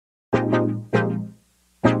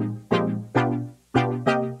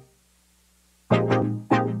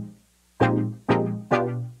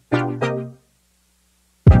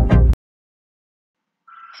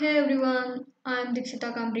Hey everyone, I'm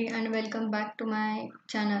Dikshita Kamri and welcome back to my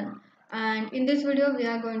channel. And in this video, we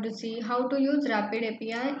are going to see how to use Rapid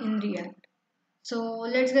API in React. So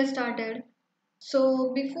let's get started.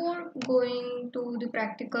 So before going to the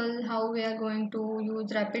practical how we are going to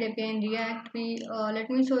use Rapid API in React, we let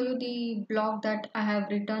me show you the blog that I have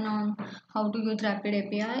written on how to use Rapid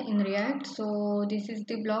API in React. So this is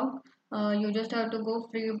the blog. You just have to go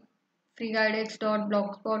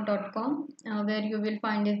freeguidex.blogspot.com where you will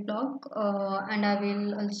find this blog and I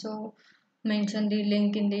will also mention the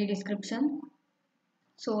link in the description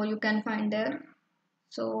so you can find there.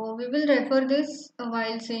 So we will refer this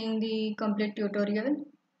while seeing the complete tutorial.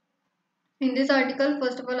 In this article,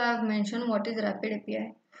 first of all, I have mentioned what is Rapid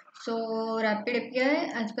API. So Rapid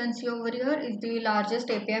API, as you can see over here, is the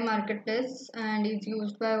largest API marketplace and is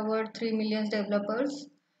used by over 3 million developers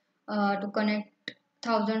to connect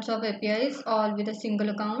thousands of APIs all with a single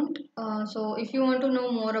account. So if you want to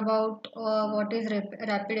know more about what is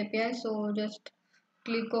Rapid API, so just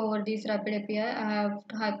click over this Rapid API. I have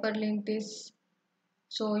hyperlinked this,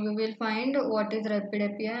 so you will find what is Rapid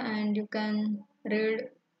API and you can read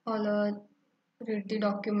all read the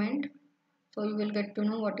document. So you will get to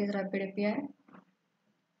know what is Rapid API.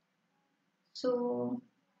 So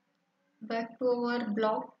back to our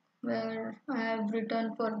blog where I have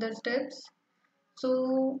written further steps.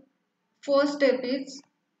 So first step is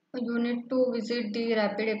you need to visit the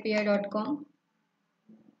rapidapi.com.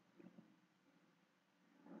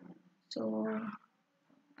 So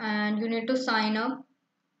and you need to sign up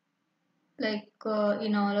like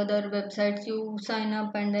in all other websites you sign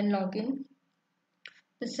up and then log in.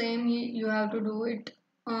 The same you have to do it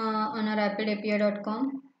on a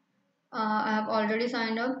rapidapi.com. I have already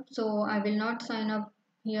signed up, so I will not sign up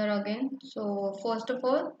here again. So first of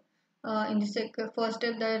all, in the first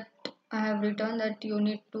step that I have written that you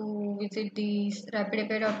need to visit the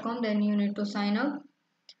rapidapi.com, then you need to sign up.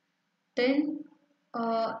 Then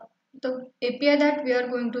the API that we are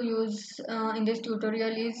going to use in this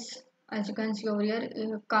tutorial is, as you can see over here,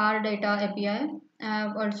 car data API. I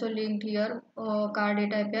have also linked here car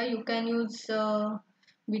data API. You can use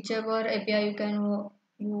whichever API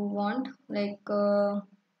you want. Like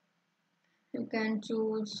you can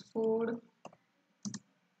choose food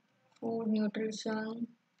nutrition.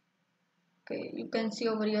 Okay, you can see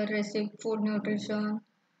over here recipe food nutrition.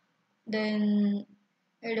 Then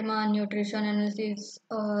edema nutrition analysis.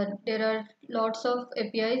 There are lots of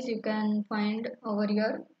APIs you can find over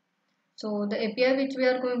here. So the API which we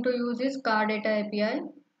are going to use is car data API.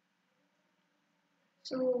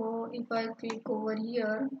 So if I click over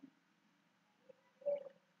here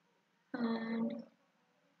and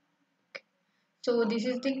so this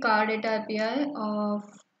is the car data API of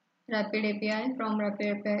Rapid API from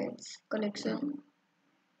Rapid API's collection.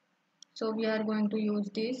 So we are going to use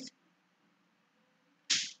this.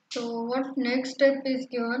 So what next step is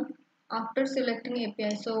given after selecting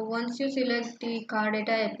API? So once you select the car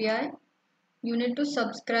data API, you need to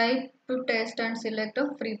subscribe to test and select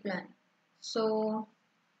a free plan. So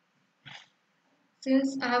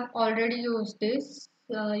since I have already used this,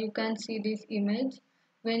 you can see this image.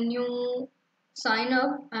 When you sign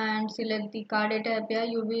up and select the car data API,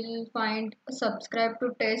 you will find a subscribe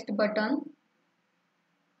to test button.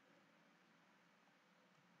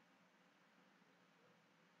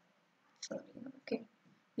 Sorry, okay.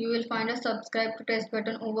 You will find a subscribe to test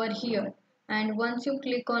button over here. And once you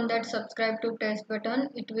click on that subscribe to test button,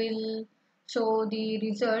 it will show the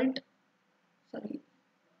result. Sorry,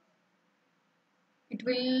 it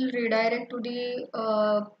will redirect to the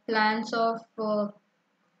plans of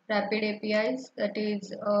Rapid APIs, that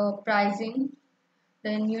is pricing.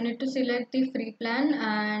 Then you need to select the free plan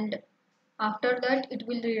and after that it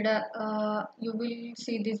will you will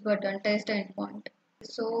see this button test endpoint.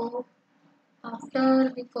 So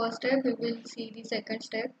after the first step we will see the second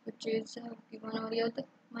step, which is given over here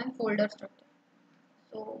my folder structure.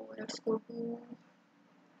 So let's go to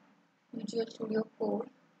Visual Studio Code.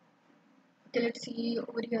 Okay, let's see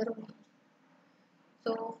over here only.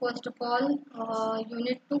 So first of all, you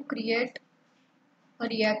need to create a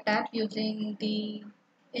React app using the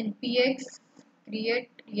npx create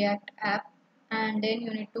React app, and then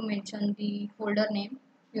you need to mention the folder name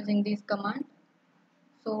using this command.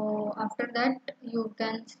 So after that you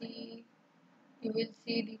will see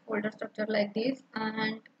the folder structure like this,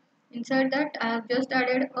 and inside that I have just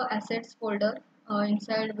added a assets folder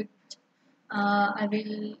inside which I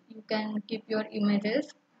will you can keep your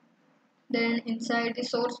images. Then inside the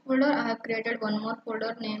source folder, I have created one more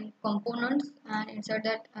folder named components, and inside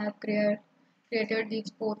that I have created these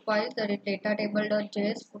four files, that is data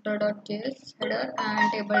table.js, footer.js, header,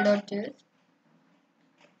 and table.js.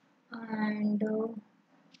 and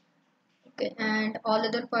okay, and all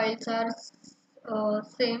other files are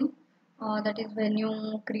same. That is when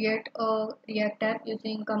you create a React app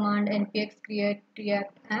using command npx create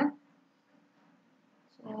React app.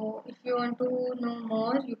 So if you want to know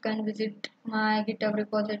more, you can visit my GitHub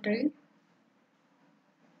repository.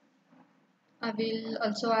 I will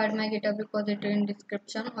also add my GitHub repository in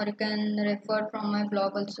description, or you can refer from my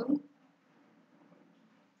blog also.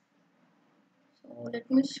 So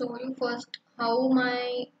let me show you first how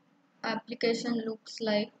my application looks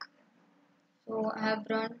like. So I have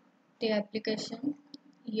run the application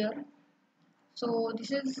here. So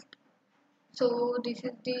this is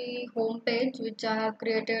the home page which I have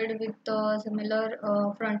created with similar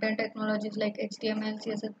front-end technologies like HTML,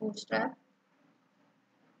 CSS, Bootstrap.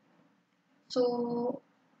 So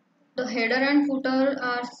the header and footer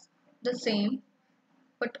are the same,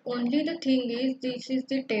 but only the thing is this is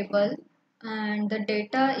the table and the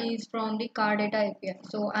data is from the car data API.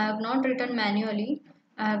 So I have not written manually.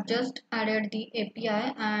 I have just added the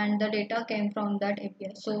API and the data came from that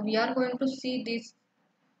API. So we are going to see this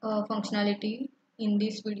functionality in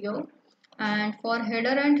this video. And for header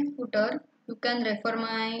and footer, you can refer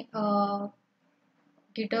my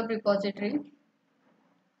GitHub repository.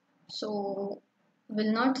 So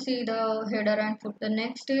will not see the header and footer. The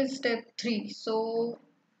next is step 3. So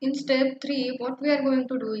in step 3, what we are going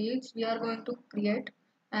to do is we are going to create,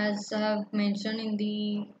 as I have mentioned in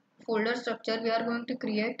the folder structure, we are going to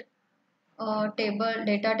create a table,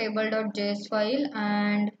 data table.js file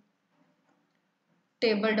and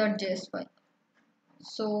table.js file.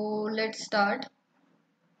 So let's start.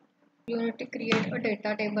 You need to create a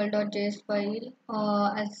data table.js file.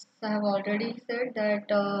 As I have already said that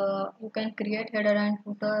you can create header and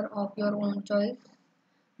footer of your own choice.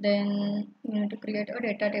 Then you need to create a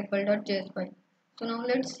data table.js file. So now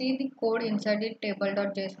let's see the code inside the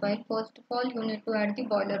table.js file. First of all, you need to add the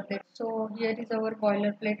boilerplate. So here is our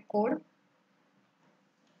boilerplate code.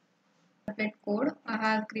 I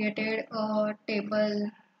have created a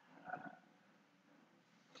table.js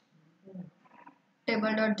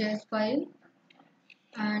file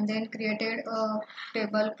and then created a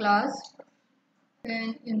table class.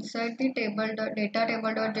 And inside the data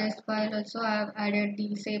table.js file also I have added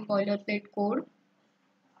the same boilerplate code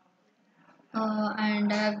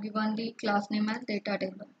and I have given the class name as data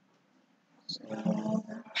table. So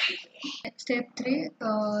step 3,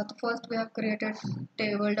 first we have created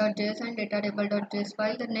table.js and data table.js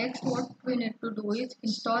file. The next what we need to do is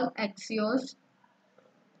install Axios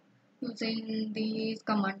using the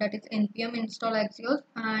command, that is npm install Axios,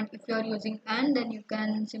 and if you are using an then you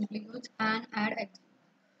can simply use an add Axios.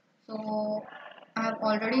 So I have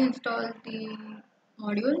already installed the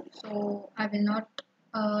module, so I will not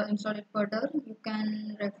install it further. You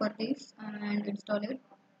can refer this and install it.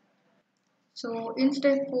 So in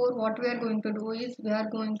step 4, what we are going to do is we are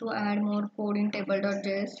going to add more code in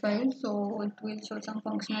table.js file, so it will show some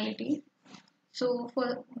functionality. So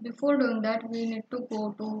for before doing that, we need to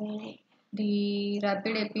go to the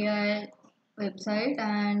Rapid API website,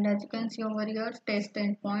 and as you can see over here, test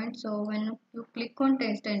endpoint. So when you click on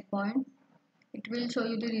test endpoint, it will show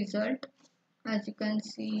you the result, as you can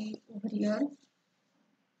see over here.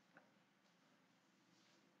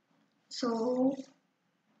 So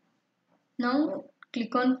now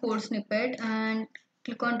click on code snippet and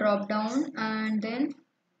click on drop down and then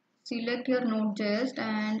select your Node.js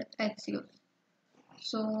and Axios.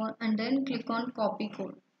 So and then click on copy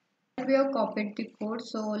code. We have copied the code,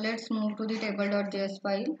 so let's move to the table.js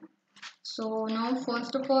file. So now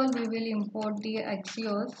first of all we will import the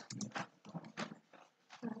Axios.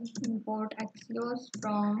 Import Axios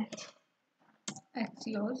from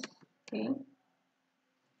Axios. Okay.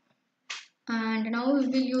 And now we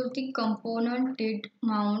will use the component did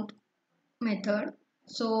mount method.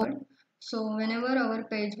 So whenever our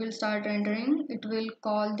page will start rendering, it will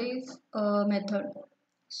call this method.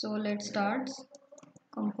 So let's start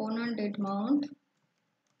component did mount,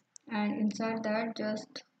 and inside that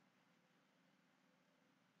just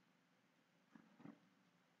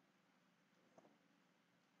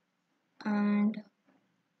and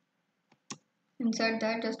inside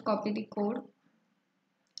that just copy the code.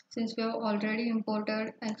 Since we have already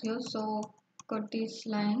imported Axios, so cut this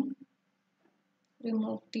line,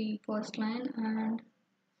 remove the first line, and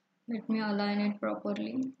let me align it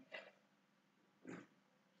properly.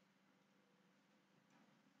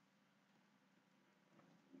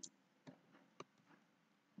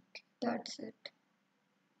 That's it.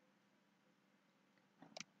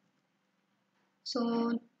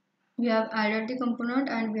 So we have added the component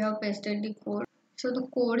and we have pasted the code. So the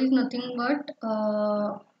code is nothing but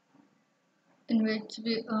in which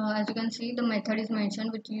we, as you can see, the method is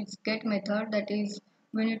mentioned, which is get method. That is,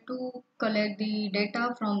 we need to collect the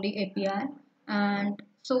data from the API, and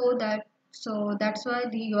that's why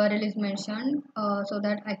the URL is mentioned, so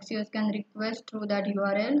that Axios can request through that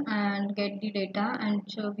URL and get the data, and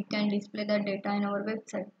so we can display that data in our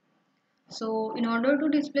website. So in order to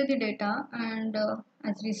display the data, and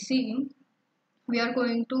as we see, we are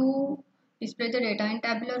going to display the data in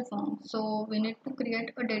tabular form. So we need to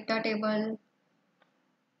create a data table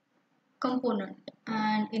component,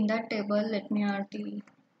 and in that table, let me add the,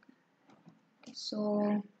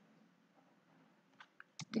 so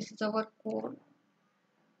this is our code.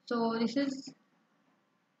 So this is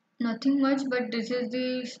nothing much, but this is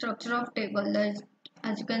the structure of table. That,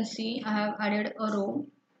 as you can see, I have added a row,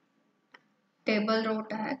 table row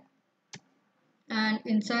tag, and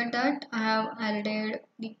inside that I have added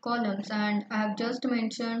the columns, and I have just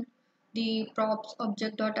mentioned the props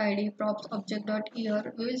object.id, props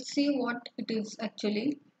object.year. We will see what it is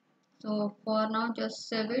actually. So for now, just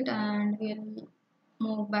save it and we'll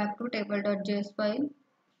move back to table.js file.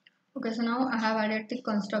 Okay, so now I have added the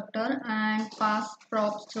constructor and passed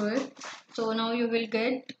props through it. So now you will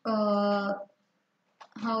get how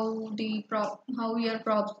your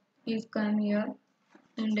props is come here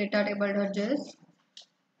in data table.js.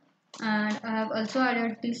 And I have also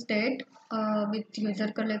added the state with user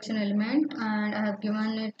collection element, and I have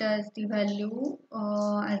given it as the value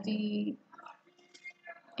as the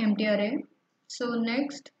empty array. So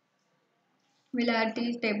next we'll add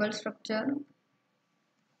the table structure,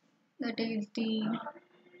 that is the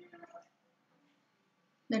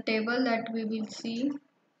table that we will see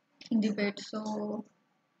in the bed. So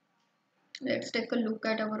let's take a look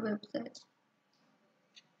at our website.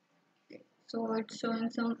 So it's showing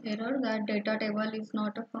some error that data table is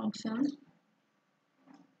not a function.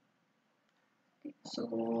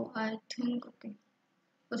 So I think, okay,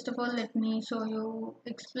 first of all, let me show you,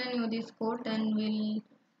 explain you this code, then we'll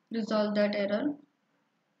resolve that error.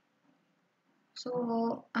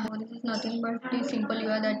 So this is nothing but the simple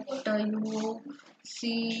UI that you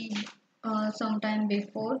see sometime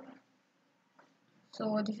before.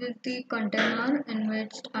 So this is the container in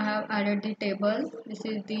which I have added the table. This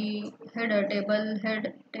is the header, table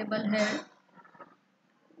head.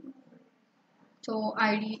 So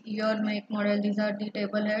ID, year, make, model, these are the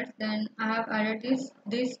table heads. Then I have added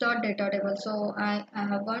this dot data table. So I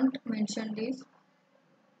haven't mentioned this.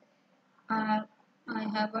 I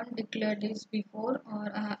haven't declared this before,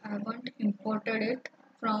 or I haven't imported it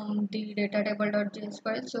from the data table.js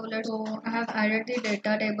file. So I have added the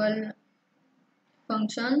data table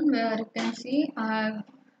function, where you can see I have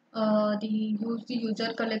use the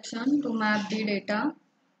user collection to map the data.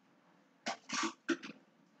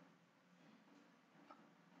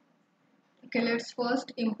 Okay, let's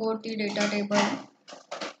first import the data table.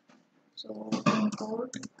 So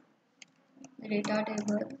import the data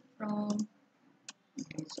table from,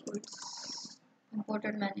 okay, so it's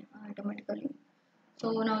imported automatically.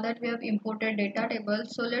 So now that we have imported data table,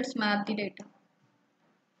 so let's map the data.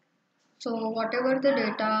 So whatever the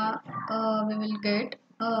data we will get,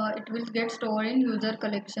 it will get stored in user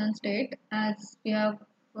collection state, as we have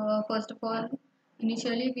first of all,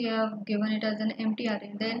 initially we have given it as an empty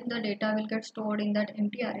array. Then the data will get stored in that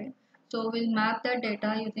empty array. So we'll map that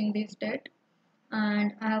data using this state,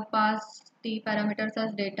 and I have passed the parameters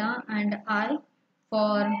as data and I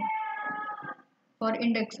for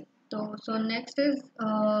indexing. So next I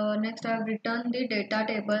have written the data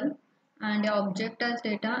table and the object as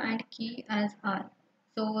data and key as R.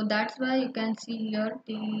 So that's why you can see here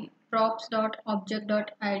the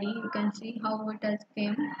props.object.id. You can see how it has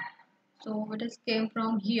came. So it has came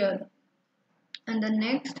from here. And the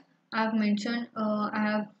next I have mentioned, I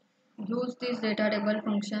have used this data table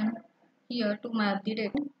function here to map the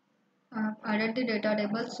data. I have added the data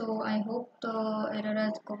table. So I hope the error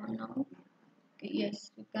has gone now. Okay,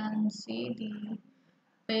 yes, you can see the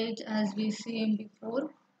page as we seen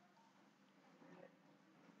before.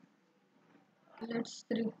 Let's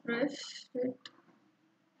refresh it.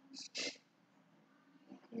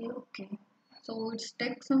 Okay. So it's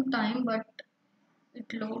take some time, but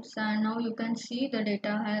it loads, and now you can see the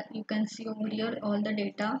data. You can see over here all the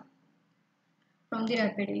data from the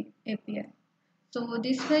Rapid API. So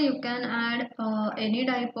this way you can add any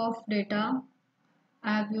type of data.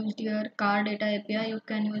 I have used your car data API. You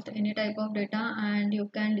can use any type of data and you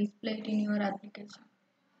can display it in your application.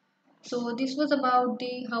 So this was about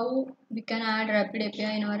the how we can add Rapid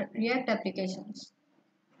API in our React applications.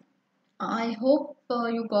 I hope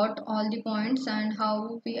you got all the points and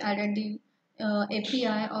how we added the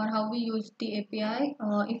API, or how we use the API.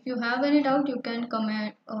 If you have any doubt, you can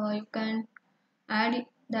comment. You can add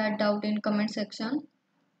that doubt in comment section.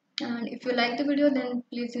 And if you like the video, then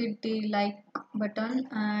please hit the like button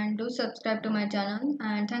and do subscribe to my channel,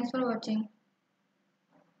 and thanks for watching.